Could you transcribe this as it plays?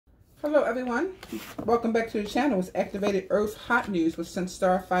Hello everyone, welcome back to the channel. It's Activated Earth Hot News with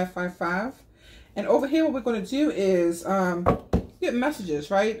Sunstar 555. And over here what we're going to do is get messages,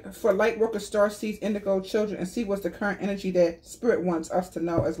 right? For light workers, star seeds, indigo, children, and see what's the current energy that Spirit wants us to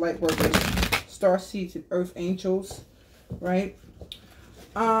know as light workers, star seeds, and earth angels, right?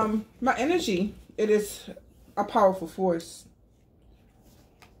 My energy, it is a powerful force.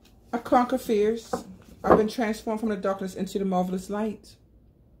 I conquer fears. I've been transformed from the darkness into the marvelous light.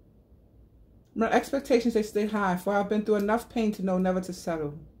 My expectations, they stay high, for I've been through enough pain to know never to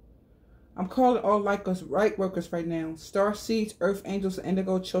settle. I'm calling all light workers right now, star seeds, earth angels, and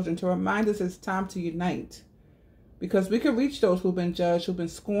indigo children, to remind us it's time to unite. Because we can reach those who've been judged, who've been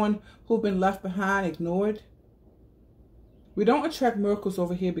scorned, who've been left behind, ignored. We don't attract miracles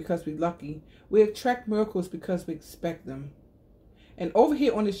over here because we're lucky. We attract miracles because we expect them. And over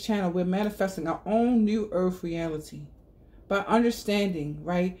here on this channel, we're manifesting our own new earth reality. By understanding,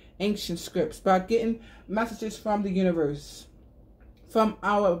 right, ancient scripts, by getting messages from the universe, from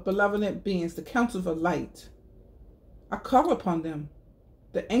our benevolent beings, the councils of light. I call upon them,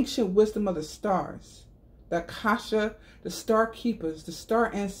 the ancient wisdom of the stars, the Akasha, the star keepers, the star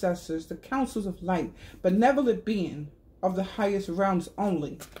ancestors, the councils of light, benevolent being of the highest realms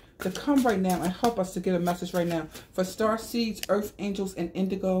only, to come right now and help us to get a message right now for star seeds, earth angels, and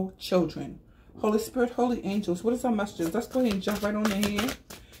indigo children. Holy Spirit, holy angels, what is our messages? Let's go ahead and jump right on in here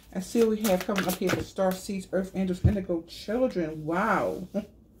and see what we have coming up here for star seeds, earth angels, indigo children. Wow.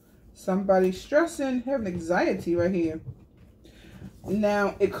 Somebody stressing, having anxiety right here.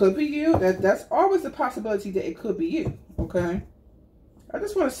 Now, it could be you. That's always a possibility that it could be you. Okay. I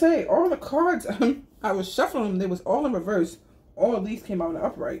just want to say, all the cards, I was shuffling them. They was all in reverse. All of these came out in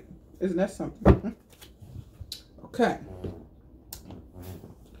upright. Isn't that something? Okay.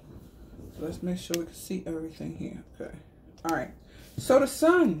 Let's make sure we can see everything here. Okay. All right. So the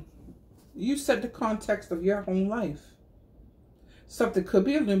sun, you set the context of your own life. Something could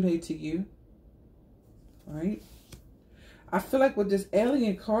be illuminated to you. Right? I feel like with this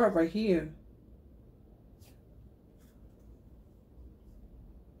alien card right here,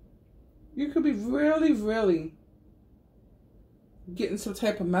 you could be really, really getting some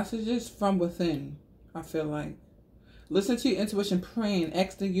type of messages from within, I feel like. Listen to your intuition, praying,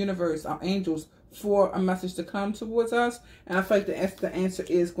 ask the universe, our angels, for a message to come towards us. And I feel like the answer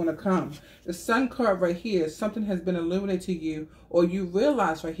is going to come. The sun card right here, something has been illuminated to you, or you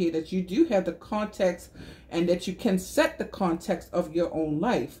realize right here that you do have the context and that you can set the context of your own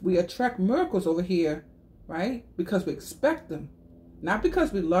life. We attract miracles over here, right? Because we expect them, not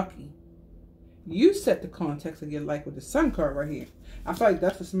because we're lucky. You set the context of your life with the sun card right here. I feel like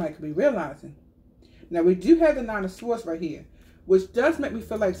that's what somebody could be realizing. Now, we do have the Nine of Swords right here, which does make me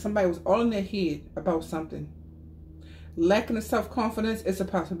feel like somebody was all in their head about something. Lacking the self-confidence is a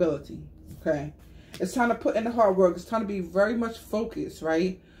possibility, okay? It's time to put in the hard work. It's time to be very much focused,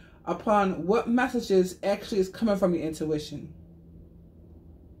 right, upon what messages actually is coming from your intuition.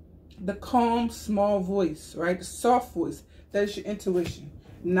 The calm, small voice, right, the soft voice, that is your intuition.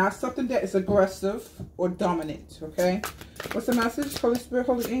 Not something that is aggressive or dominant, okay? What's the message? Holy Spirit,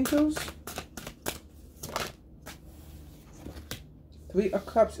 holy angels. Three of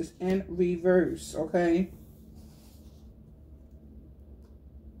Cups is in reverse, okay?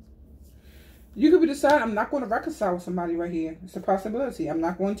 You could be deciding, I'm not going to reconcile with somebody right here. It's a possibility. I'm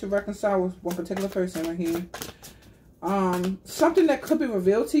not going to reconcile with one particular person right here. Something that could be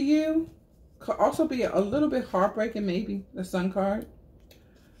revealed to you could also be a little bit heartbreaking, maybe. The Sun card.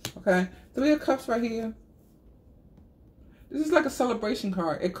 Okay? Three of Cups right here. This is like a celebration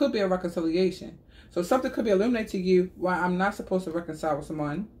card. It could be a reconciliation. So something could be illuminated to you why I'm not supposed to reconcile with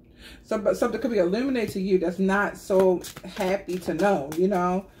someone. Something could be illuminated to you that's not so happy to know, you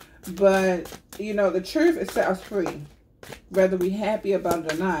know. But, you know, the truth is set us free. Whether we're happy about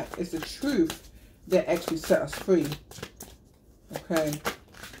it or not, it's the truth that actually set us free. Okay.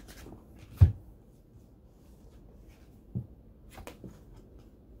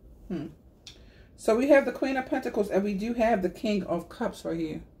 So we have the Queen of Pentacles and we do have the King of Cups right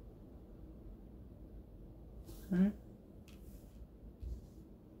here.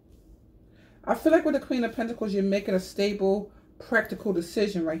 I feel like with the Queen of Pentacles, you're making a stable, practical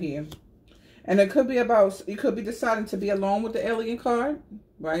decision right here. And it could be about, you could be deciding to be alone with the alien card,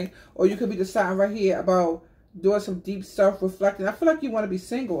 right? Or you could be deciding right here about doing some deep self-reflecting. I feel like you want to be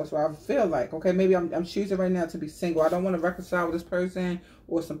single. That's what I feel like. Okay, maybe I'm choosing right now to be single. I don't want to reconcile with this person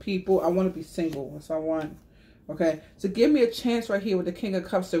or some people. I want to be single. That's what I want. Okay, so give me a chance right here with the King of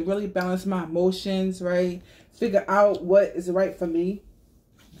Cups to really balance my emotions, right? Figure out what is right for me,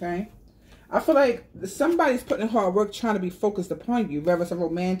 okay? I feel like somebody's putting in hard work trying to be focused upon you, whether it's a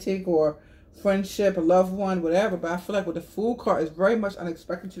romantic or friendship, a loved one, whatever. But I feel like with the Fool card, it's very much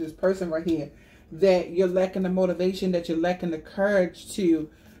unexpected to this person right here that you're lacking the motivation, that you're lacking the courage to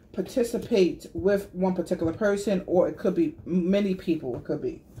participate with one particular person, or it could be many people. It could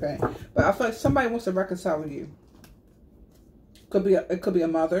be, okay? But I feel like somebody wants to reconcile with you. It could be a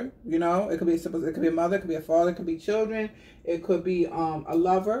mother, you know. It could be a mother. It could be a father. It could be children. It could be a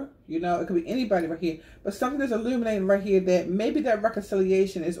lover, you know. It could be anybody right here. But something is illuminating right here that maybe that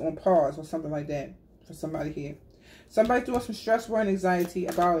reconciliation is on pause or something like that for somebody here. Somebody's doing some stress, worry, and anxiety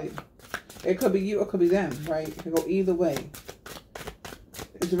about it. It could be you. It could be them, right? It could go either way.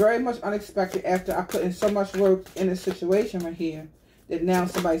 It's very much unexpected after I put in so much work in this situation right here, that now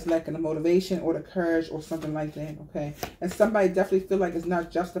somebody's lacking the motivation or the courage or something like that, okay? And somebody definitely feel like it's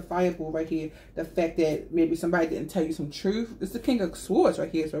not justifiable right here, the fact that maybe somebody didn't tell you some truth. It's the King of Swords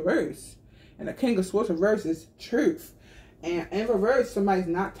right here. It's reverse. And the King of Swords reverse is truth. And in reverse, somebody's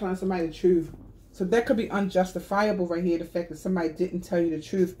not telling somebody the truth. So that could be unjustifiable right here, the fact that somebody didn't tell you the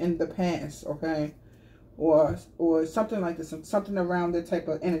truth in the past, okay? Or something like this, something around that type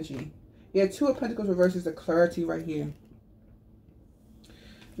of energy. Yeah, Two of Pentacles reverse is the clarity right here.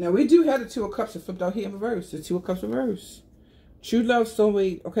 Now, we do have the Two of Cups flipped out here in reverse. The Two of Cups reverse. True love,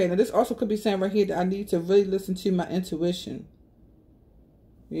 soulmate. Okay, now this also could be saying right here that I need to really listen to my intuition.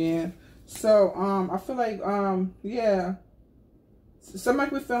 Yeah. So, I feel like, yeah. Somebody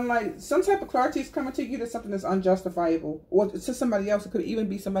could be feeling like some type of clarity is coming to you that's something that's unjustifiable. Or to somebody else. It could even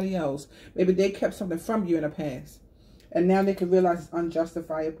be somebody else. Maybe they kept something from you in the past. And now they can realize it's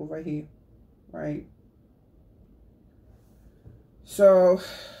unjustifiable right here. Right? So,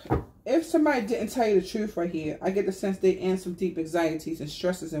 if somebody didn't tell you the truth right here, I get the sense they're in some deep anxieties and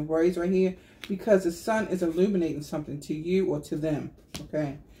stresses and worries right here, because the sun is illuminating something to you or to them,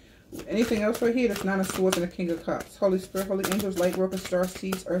 okay? Anything else right here? That's Nine of Swords and the King of Cups. Holy Spirit, Holy Angels, Light Workers, Star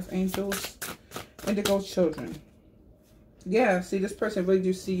Seeds, Earth Angels, Indigo Children. Yeah, see, this person really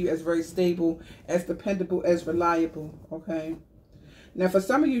do see you as very stable, as dependable, as reliable, okay? Now, for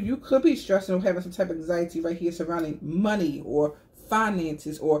some of you, you could be stressing or having some type of anxiety right here surrounding money or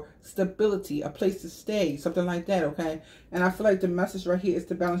finances or stability, a place to stay, something like that, okay? And I feel like the message right here is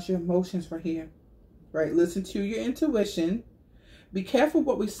to balance your emotions right here, right? Listen to your intuition. Be careful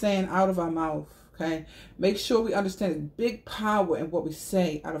what we're saying out of our mouth, okay? Make sure we understand the big power in what we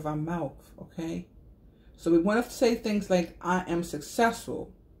say out of our mouth, okay? So we want to say things like, I am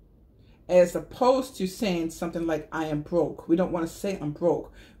successful, as opposed to saying something like, I am broke. We don't want to say I'm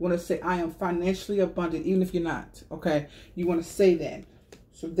broke. We want to say I am financially abundant, even if you're not, okay? You want to say that.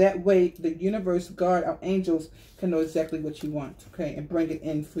 So that way, the universe, God, our angels, can know exactly what you want, okay? And bring it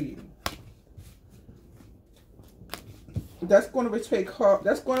in for you. That's going to take hard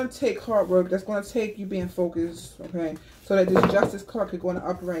work. That's going to take you being focused, okay? So that this Justice card could go in the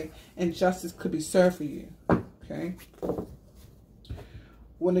upright and justice could be served for you, okay?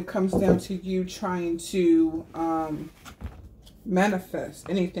 When it comes down to you trying to manifest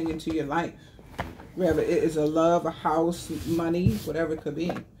anything into your life, whether it is a love, a house, money, whatever it could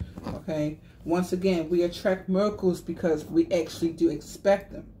be, okay? Once again, we attract miracles because we actually do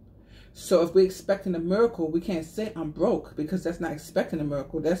expect them. So if we're expecting a miracle, we can't say I'm broke, because that's not expecting a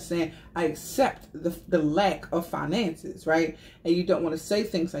miracle. That's saying I accept the lack of finances, right? And you don't want to say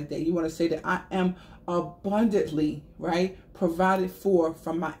things like that. You want to say that I am abundantly, right, provided for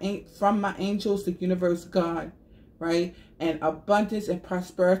from my angels, the universe, God, right? And abundance and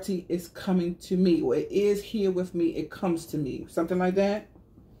prosperity is coming to me, or it is here with me. It comes to me, something like that.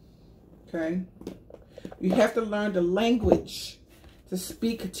 Okay, you have to learn the language to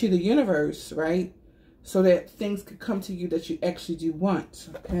speak to the universe, right? So that things could come to you that you actually do want,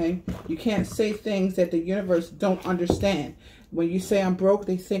 okay? You can't say things that the universe don't understand. When you say I'm broke,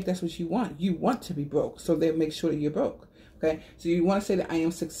 they think that's what you want. You want to be broke, so they'll make sure that you're broke, okay? So you want to say that I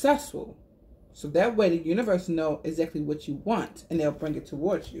am successful. So that way the universe know exactly what you want, and they'll bring it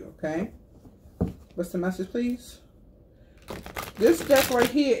towards you, okay? What's the message, please? This deck right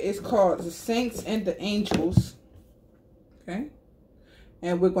here is called the Saints and the Angels, okay?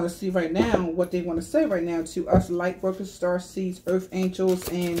 And we're going to see right now what they want to say right now to us, light workers, star seeds, earth angels,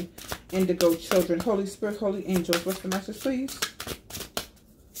 and indigo children. Holy Spirit, holy angels, what's the message, please?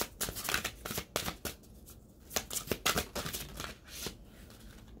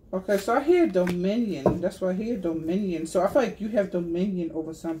 Okay, so I hear dominion. That's what I hear, dominion. So I feel like you have dominion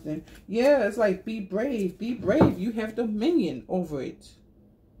over something. Yeah, it's like be brave. Be brave. You have dominion over it.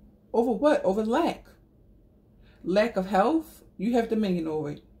 Over what? Over lack. Lack of health. You have dominion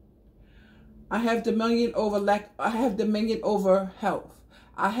over it. I have dominion over lack. I have dominion over health.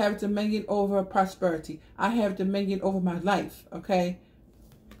 I have dominion over prosperity. I have dominion over my life, okay?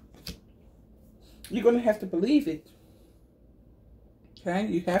 You're going to have to believe it. Okay?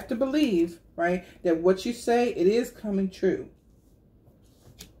 You have to believe, right, that what you say, it is coming true.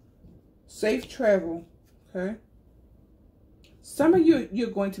 Safe travel, okay? Some of you,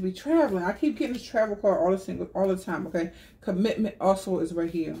 you're going to be traveling. I keep getting this travel card all the time, okay? Commitment also is right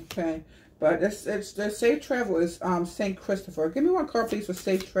here, okay? But the safe travel is St. Christopher. Give me one card, please, for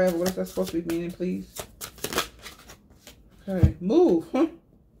safe travel. What is that supposed to be meaning, please? Okay, move. Huh?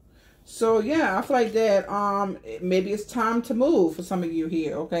 So, yeah, I feel like that maybe it's time to move for some of you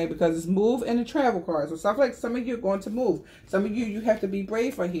here, okay? Because it's move and the travel card. So, I feel like some of you are going to move. Some of you, you have to be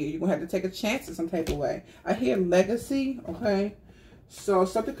brave right here. You're going to have to take a chance in some type of way. I hear legacy, okay? So,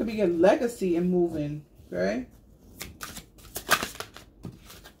 something could be a legacy in moving, okay?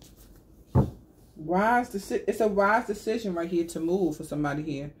 It's a wise decision right here to move for somebody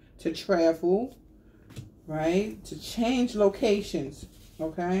here. To travel, right? To change locations,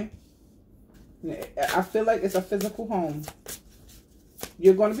 okay? I feel like it's a physical home.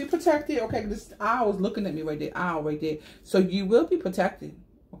 You're going to be protected. Okay, this owl is looking at me right there. Owl right there. So you will be protected.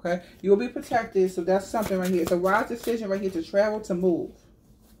 Okay, you will be protected. So that's something right here. It's a wise decision right here to travel, to move.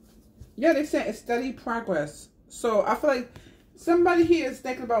 Yeah, they said it's steady progress. So I feel like somebody here is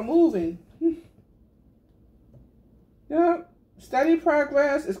thinking about moving. Yeah, steady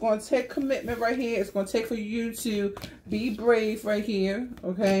progress. It's going to take commitment right here. It's going to take for you to be brave right here.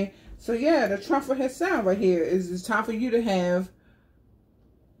 Okay. So, yeah, the trump for his sound right here is it's time for you to have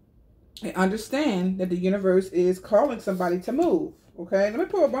and understand that the universe is calling somebody to move, okay? Let me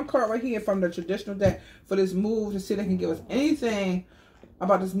pull up one card right here from the traditional deck for this move to see if they can give us anything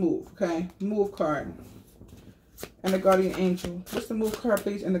about this move, okay? Move card. And the guardian angel. What's the move card,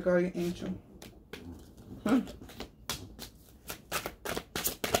 please, and the guardian angel?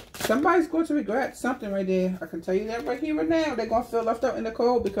 Somebody's going to regret something right there. I can tell you that right here and now. They're going to feel left out in the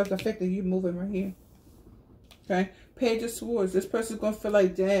cold because of the fact that you're moving right here. Okay? Page of Swords. This person's going to feel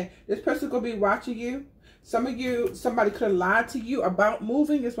like, dang, this person's going to be watching you. Some of you, somebody could have lied to you about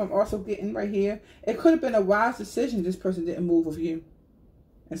moving. That's what I'm also getting right here. It could have been a wise decision this person didn't move with you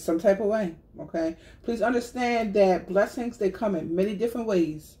in some type of way. Okay? Please understand that blessings, they come in many different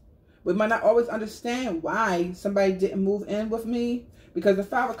ways. We might not always understand why somebody didn't move in with me. Because the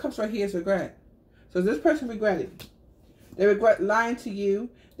Five of Cups right here is regret. So this person regretted. They regret lying to you.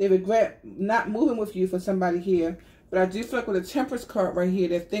 They regret not moving with you for somebody here. But I do feel like with the Temperance card right here,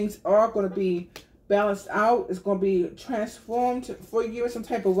 that things are going to be balanced out. It's going to be transformed for you in some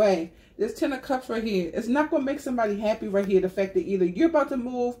type of way. This Ten of Cups right here, it's not going to make somebody happy right here. The fact that either you're about to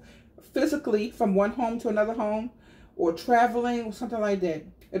move physically from one home to another home, or traveling, or something like that.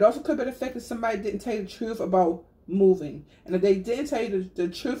 It also could be the fact that somebody didn't tell you the truth about moving. And if they didn't tell you the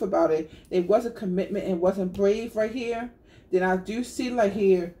truth about it, it wasn't commitment and wasn't brave right here, then I do see like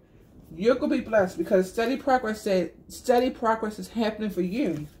here, you're going to be blessed because steady progress is happening for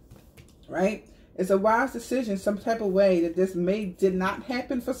you, right? It's a wise decision, some type of way that this did not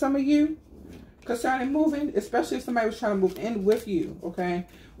happen for some of you concerning moving, especially if somebody was trying to move in with you, okay?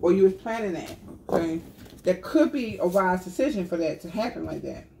 Or you was planning that, okay? There could be a wise decision for that to happen like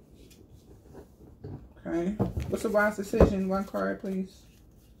that. Okay, what's a wise decision? One card, please.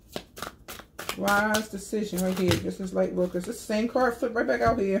 Wise decision right here. This is light workers. This same card flipped right back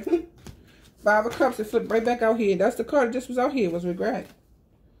out here. Five of Cups, it flipped right back out here. That's the card that just was out here, was regret.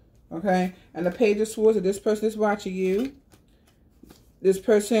 Okay, and the Page of Swords, that this person is watching you. This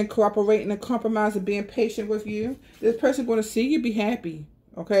person cooperating and compromising and being patient with you. This person going to see you be happy.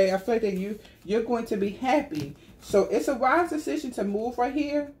 Okay, I feel like that you're going to be happy. So it's a wise decision to move right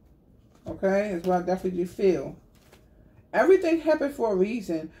here. Okay, is what I definitely feel. Everything happened for a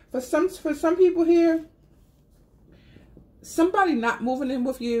reason. For some people here, somebody not moving in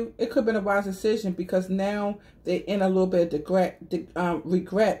with you, it could have been a wise decision because now they're in a little bit of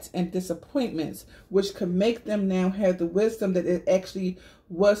regrets and disappointments, which could make them now have the wisdom that it actually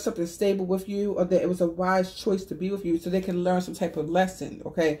was something stable with you, or that it was a wise choice to be with you, so they can learn some type of lesson.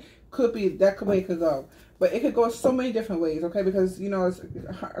 Okay, could be that way it could go. But it could go so many different ways, okay? Because, you know, it's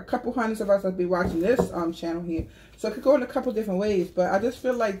a couple hundreds of us that be watching this channel here. So it could go in a couple different ways. But I just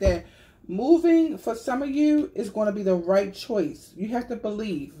feel like that moving for some of you is going to be the right choice. You have to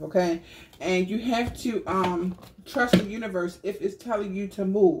believe, okay? And you have to trust the universe if it's telling you to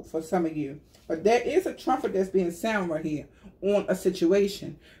move for some of you. But there is a trumpet that's being sound right here on a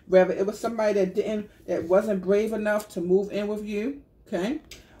situation. Whether it was somebody that wasn't brave enough to move in with you, okay?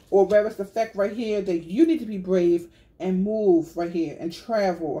 Or whether it's the fact right here that you need to be brave and move right here and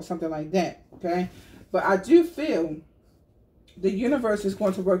travel or something like that, okay? But I do feel the universe is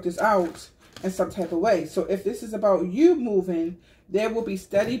going to work this out in some type of way. So if this is about you moving, there will be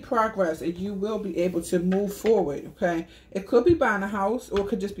steady progress and you will be able to move forward, okay? It could be buying a house or it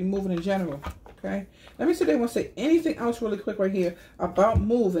could just be moving in general, okay? Let me see if they want to say anything else really quick right here about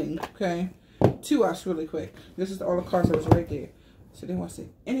moving, okay, to us really quick. This is all the cards that was right there. So they want to say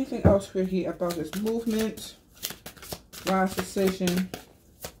anything else right here about this movement, wise decision,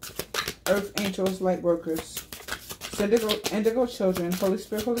 earth angels, light workers, indigo children, Holy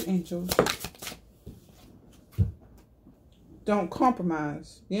Spirit, holy angels. Don't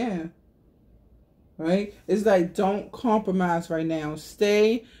compromise. Yeah. Right? It's like, don't compromise right now.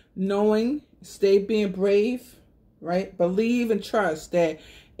 Stay knowing, stay being brave, right? Believe and trust that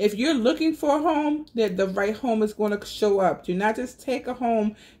if you're looking for a home, that the right home is going to show up. Do not just take a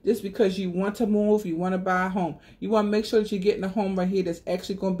home just because you want to move, you want to buy a home. You want to make sure that you're getting a home right here that's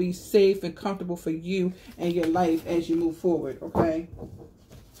actually going to be safe and comfortable for you and your life as you move forward, okay?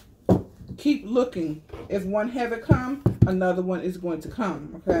 Keep looking. If one haven't come, another one is going to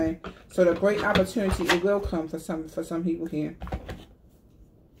come, okay? So the great opportunity, it will come for some people here,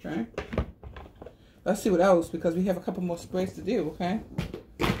 okay? Let's see what else, because we have a couple more sprays to do, okay?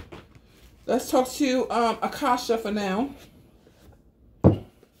 Let's talk to Akasha for now. Let's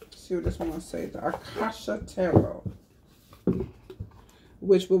see what this one wants to say. The Akasha Tarot,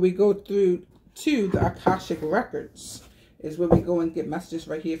 which will we go through to the Akashic Records, is where we go and get messages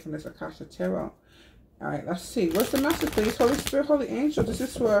right here from this Akasha Tarot. All right, let's see. What's the message, please? Holy Spirit, holy angel. This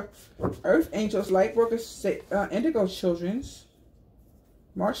is for earth angels, light workers, indigo children's.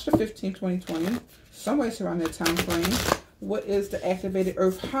 March the 15th, 2020. Somewhere around that time frame. What is the activated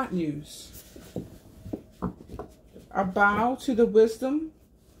earth hot news? I bow to the wisdom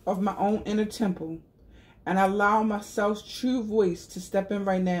of my own inner temple and I allow myself's true voice to step in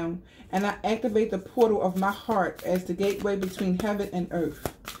right now, and I activate the portal of my heart as the gateway between heaven and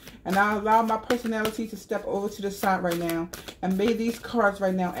earth. And I allow my personality to step over to the side right now, and may these cards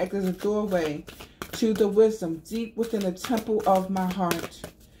right now act as a doorway to the wisdom deep within the temple of my heart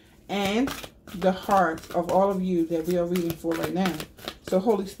and the heart of all of you that we are reading for right now. So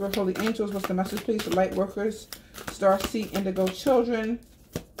Holy Spirit, holy angels, what's the message, please? The light workers, star seed, indigo children.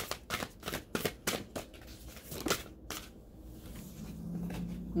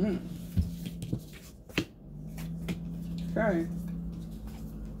 Okay.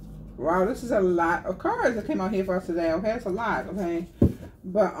 Wow, this is a lot of cards that came out here for us today. Okay, it's a lot. Okay,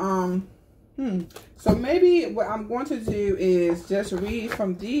 but so maybe what I'm going to do is just read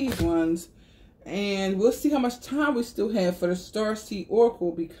from these ones, and we'll see how much time we still have for the Starseed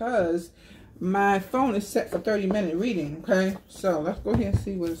Oracle, because my phone is set for 30-minute reading. Okay, so let's go ahead and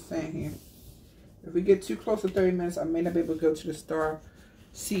see what it's saying here. If we get too close to 30 minutes, I may not be able to go to the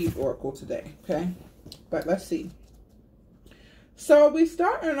Starseed Oracle today. Okay, but let's see. So we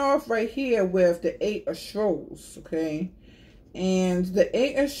starting off right here with the Eight of Swords, okay? And the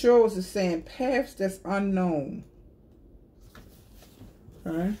Eight of Swords is saying paths that's unknown.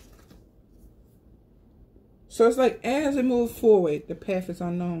 Okay? So it's like as we move forward, the path is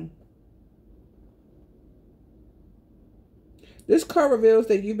unknown. This card reveals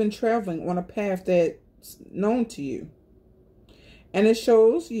that you've been traveling on a path that's known to you. And it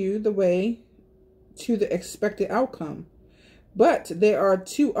shows you the way to the expected outcome. But there are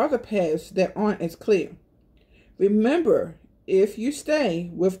two other paths that aren't as clear. Remember, if you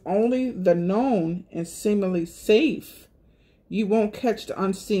stay with only the known and seemingly safe, you won't catch the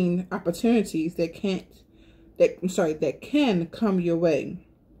unseen opportunities that can come your way.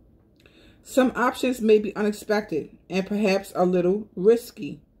 Some options may be unexpected and perhaps a little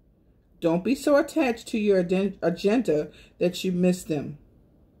risky. Don't be so attached to your agenda that you miss them.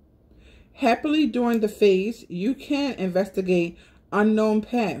 Happily, during the phase, you can investigate unknown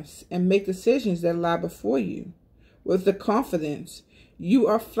paths and make decisions that lie before you. With the confidence, you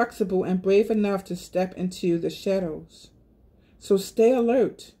are flexible and brave enough to step into the shadows. So stay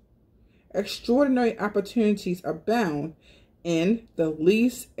alert. Extraordinary opportunities abound in the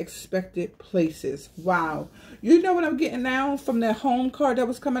least expected places. Wow. You know what I'm getting now from that home card that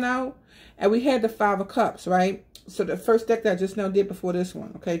was coming out? And we had the Five of Cups, right? So the first deck that I just now did before this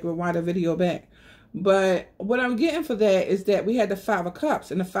one, okay, we'll wind the video back. But what I'm getting for that is that we had the Five of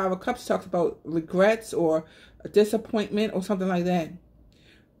Cups, and the Five of Cups talks about regrets or a disappointment or something like that.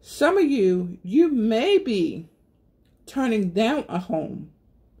 Some of you may be turning down a home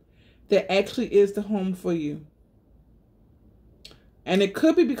that actually is the home for you. And it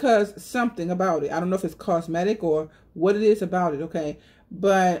could be because something about it. I don't know if it's cosmetic or what it is about it, okay?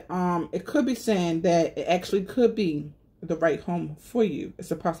 But it could be saying that it actually could be the right home for you.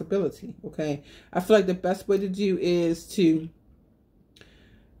 It's a possibility, okay? I feel like the best way to do is to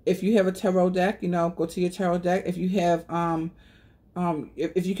If you have a tarot deck, you know, go to your tarot deck. If you have,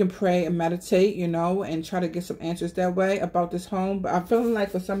 if you can pray and meditate, you know, and try to get some answers that way about this home. But I'm feeling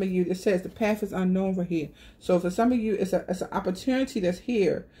like for some of you, it says the path is unknown for here. So for some of you, it's an opportunity that's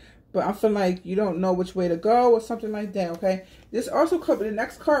here. But I feel like you don't know which way to go or something like that, okay? This also could be, the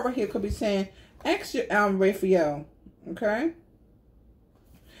next card right here could be saying, ask your Raphael, okay?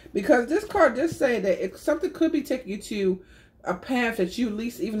 Because this card just say that something could be taking you to a path that you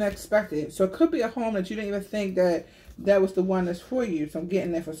least even expected. So it could be a home that you didn't even think that was the one that's for you. So I'm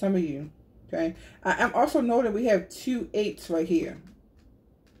getting that for some of you, okay? I'm also noting we have 2 8s right here.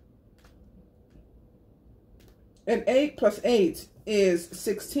 And 8 plus 8 is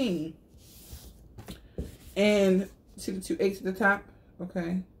 16. And see the 2 8s at the top?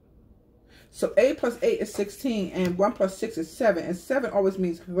 Okay. So 8 plus 8 is 16, and 1 plus 6 is 7. And 7 always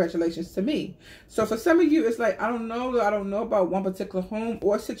means congratulations to me. So for some of you, it's like, I don't know about one particular home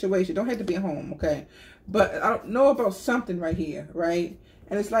or situation. Don't have to be a home, okay? But I don't know about something right here, right?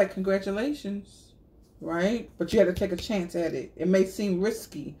 And it's like, congratulations, right? But you had to take a chance at it. It may seem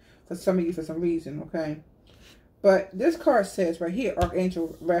risky for some of you for some reason, okay? But this card says right here,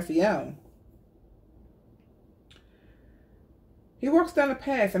 Archangel Raphael. He walks down a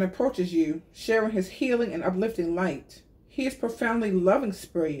path and approaches you, sharing his healing and uplifting light. He is profoundly loving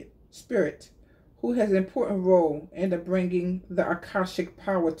spirit who has an important role in bringing the Akashic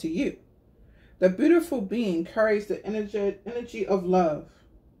power to you. The beautiful being carries the energy of love,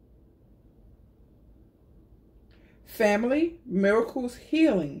 family, miracles,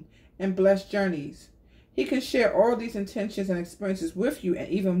 healing, and blessed journeys. He can share all these intentions and experiences with you and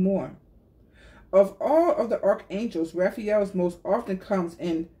even more. Of all of the archangels, Raphael's most often comes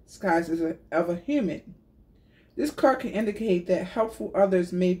in disguise of a human. This card can indicate that helpful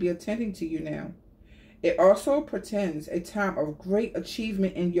others may be attending to you now. It also portends a time of great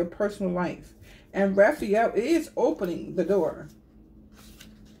achievement in your personal life. And Raphael is opening the door.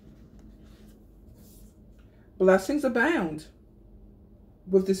 Blessings abound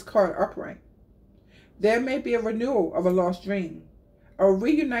with this card upright. There may be a renewal of a lost dream, a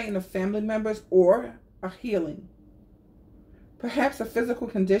reuniting of family members, or a healing. Perhaps a physical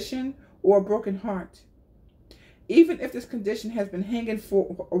condition or a broken heart. Even if this condition has been hanging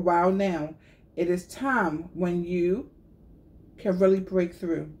for a while now, it is time when you can really break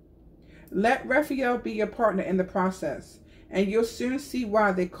through. Let Raphael be your partner in the process, and you'll soon see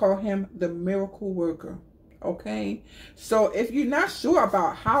why they call him the miracle worker. Okay, so if you're not sure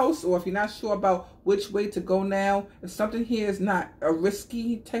about house, or if you're not sure about which way to go now, if something here is not a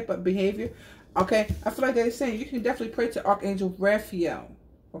risky type of behavior, okay, I feel like they're saying you can definitely pray to Archangel Raphael,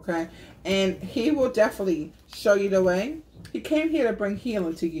 okay, and he will definitely show you the way. He came here to bring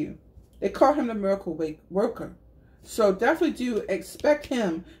healing to you. They call him the miracle worker. So definitely do expect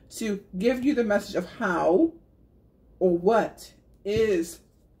him to give you the message of how or what is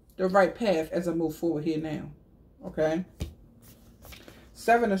the right path as I move forward here now. Okay.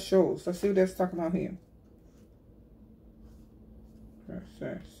 7 of Swords. Let's see what that's talking about here.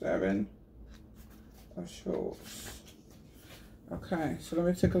 Okay, 7 of Swords. Okay, so let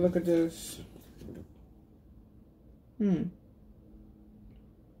me take a look at this.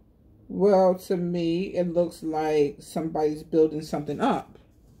 Well, to me, it looks like somebody's building something up.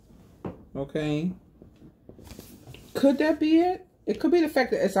 Okay. Could that be it? It could be the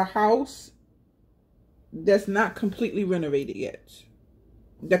fact that it's a house that's not completely renovated yet.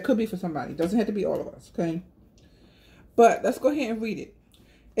 That could be for somebody. It doesn't have to be all of us, okay? But let's go ahead and read it.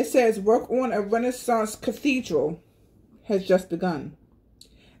 It says, work on a Renaissance cathedral has just begun.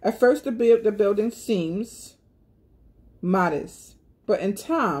 At first, the building seems modest, but in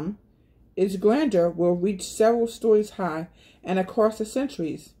time, its grandeur will reach several stories high and across the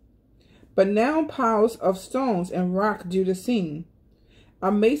centuries. But now piles of stones and rock do the scene.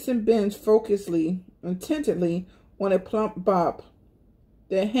 A mason bends focusedly, intently on a plump bob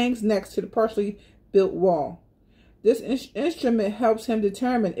that hangs next to the partially built wall. This instrument helps him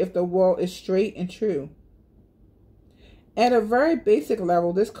determine if the wall is straight and true. At a very basic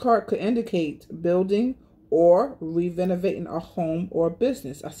level, this card could indicate building or renovating a home or a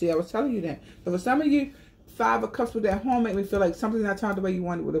business. I was telling you that. So for some of you, 5 of Cups with that home make me feel like something's not turned the way you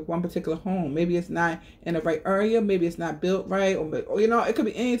want it with one particular home. Maybe it's not in the right area. Maybe it's not built right. Or you know, it could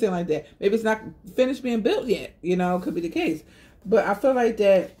be anything like that. Maybe it's not finished being built yet. You know, it could be the case. But I feel like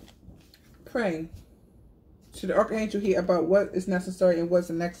that, pray to the Archangel here about what is necessary and what's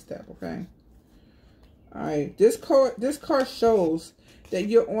the next step, okay? All right. This card shows that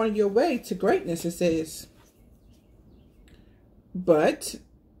you're on your way to greatness, it says. But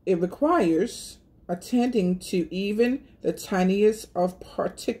it requires attending to even the tiniest of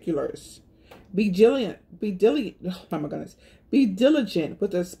particulars. Be diligent. Oh my goodness. Be diligent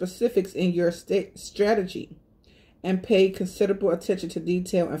with the specifics in your strategy, and pay considerable attention to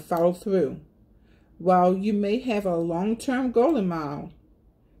detail and follow through. While you may have a long-term goal in mind,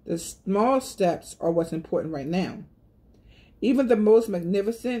 the small steps are what's important right now. Even the most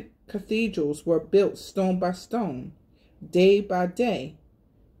magnificent cathedrals were built stone by stone, day by day.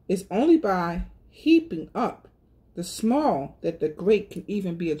 It's only by heaping up the small that the great can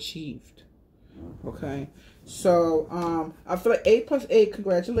even be achieved. Okay, so I feel like 8 plus 8,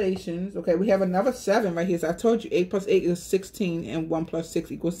 congratulations. Okay, we have another 7 right here. So I told you 8 plus 8 is 16 and 1 plus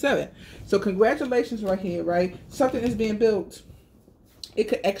 6 equals 7. So congratulations right here, right? Something is being built. It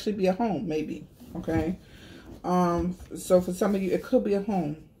could actually be a home, maybe. Okay, so for some of you, it could be a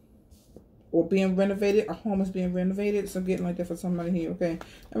home. Or being renovated. A home is being renovated. So getting like that for somebody here. Okay,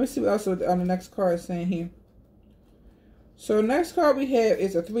 let me see what else on the next card is saying here. So next card we have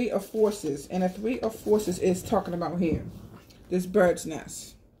is a 3 of Forces. And a 3 of Forces is talking about here. This bird's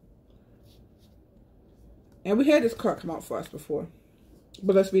nest. And we had this card come out for us before.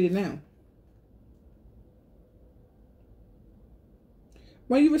 But let's read it now.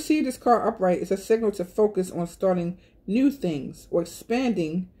 When you receive this card upright, it's a signal to focus on starting new things or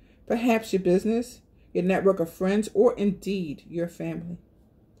expanding perhaps your business, your network of friends, or indeed your family.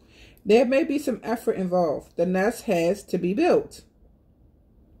 There may be some effort involved. The nest has to be built.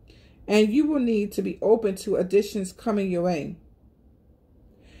 And you will need to be open to additions coming your way.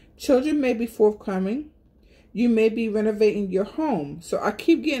 Children may be forthcoming. You may be renovating your home. So I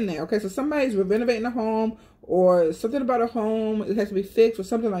keep getting that. Okay, so somebody's renovating a home or something about a home. It has to be fixed or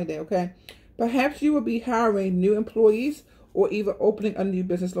something like that. Okay, perhaps you will be hiring new employees or even opening a new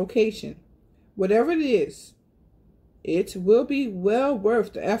business location. Whatever it is, it will be well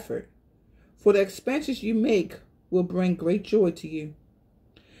worth the effort, for the expansions you make will bring great joy to you.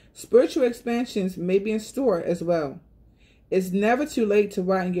 Spiritual expansions may be in store as well. It's never too late to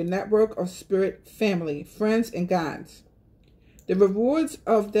widen your network of spirit, family, friends, and guides. The rewards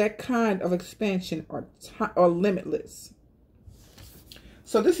of that kind of expansion are limitless.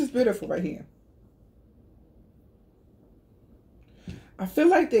 So this is beautiful right here. I feel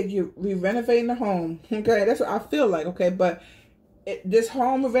like that you're renovating the home. Okay, that's what I feel like. Okay, but this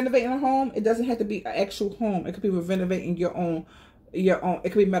home, renovating a home, it doesn't have to be an actual home. It could be renovating your own.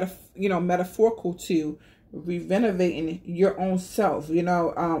 It could be metaphorical to renovating your own self.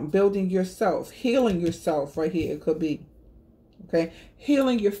 Building yourself, healing yourself. Right here, it could be. Okay,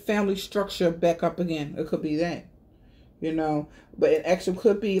 healing your family structure back up again. It could be that. But it actually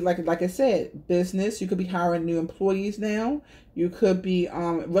could be like I said, business. You could be hiring new employees now. You could be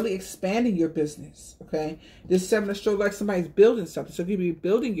really expanding your business. Okay, this 7 of Swords, like somebody's building something. So you could be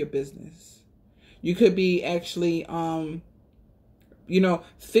building your business. You could be actually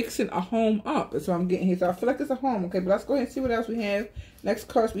fixing a home up. That's what I'm getting here. So I feel like it's a home. Okay, but let's go ahead and see what else we have. Next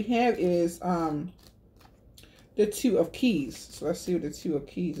cards we have is the 2 of Keys. So let's see what the 2 of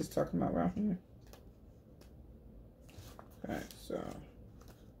Keys is talking about around here. Okay, so,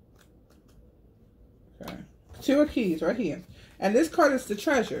 okay, 2 of Keys right here. And this card is the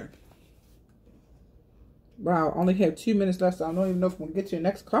Treasure. Wow, I only have 2 minutes left, so I don't even know if I'm going to get to your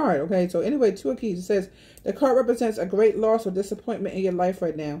next card. Okay, so anyway, 2 of Keys. It says, the card represents a great loss or disappointment in your life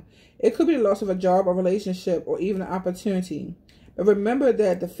right now. It could be the loss of a job or relationship or even an opportunity. But remember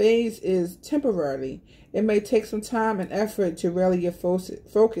that the phase is temporary. It may take some time and effort to rally your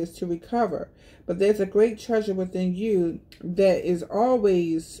focus to recover. But there's a great treasure within you that is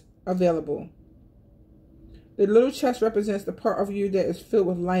always available. The little chest represents the part of you that is filled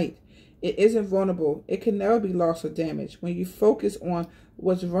with light. It isn't vulnerable. It can never be lost or damaged. When you focus on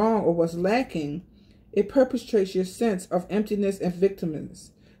what's wrong or what's lacking, it perpetuates your sense of emptiness and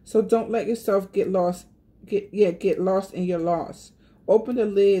victimness. So don't let yourself get lost in your loss. Open the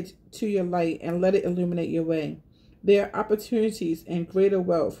lid to your light and let it illuminate your way. There are opportunities and greater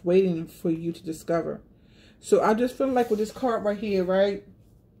wealth waiting for you to discover. So I just feel like with this card right here, right?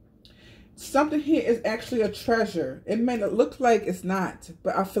 Something here is actually a treasure. It may not look like it's not,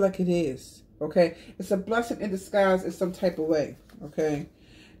 but I feel like it is. Okay? It's a blessing in disguise in some type of way. Okay?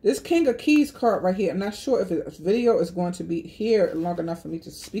 This King of Keys card right here, I'm not sure if this video is going to be here long enough for me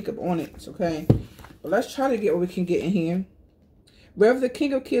to speak up on it. Okay? But let's try to get what we can get in here. Wherever the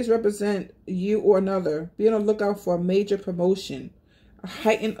King of Keys represent you or another, be on the lookout for a major promotion, a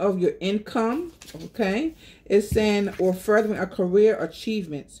heighten of your income, okay? It's saying, or furthering a career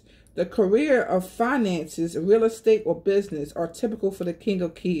achievements. The career of finances, real estate, or business are typical for the King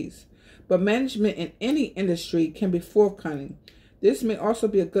of Keys. But management in any industry can be forthcoming. This may also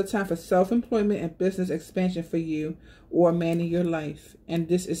be a good time for self-employment and business expansion for you or a man in your life. And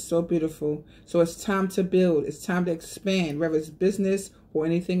this is so beautiful. So it's time to build. It's time to expand, whether it's business or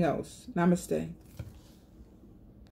anything else. Namaste.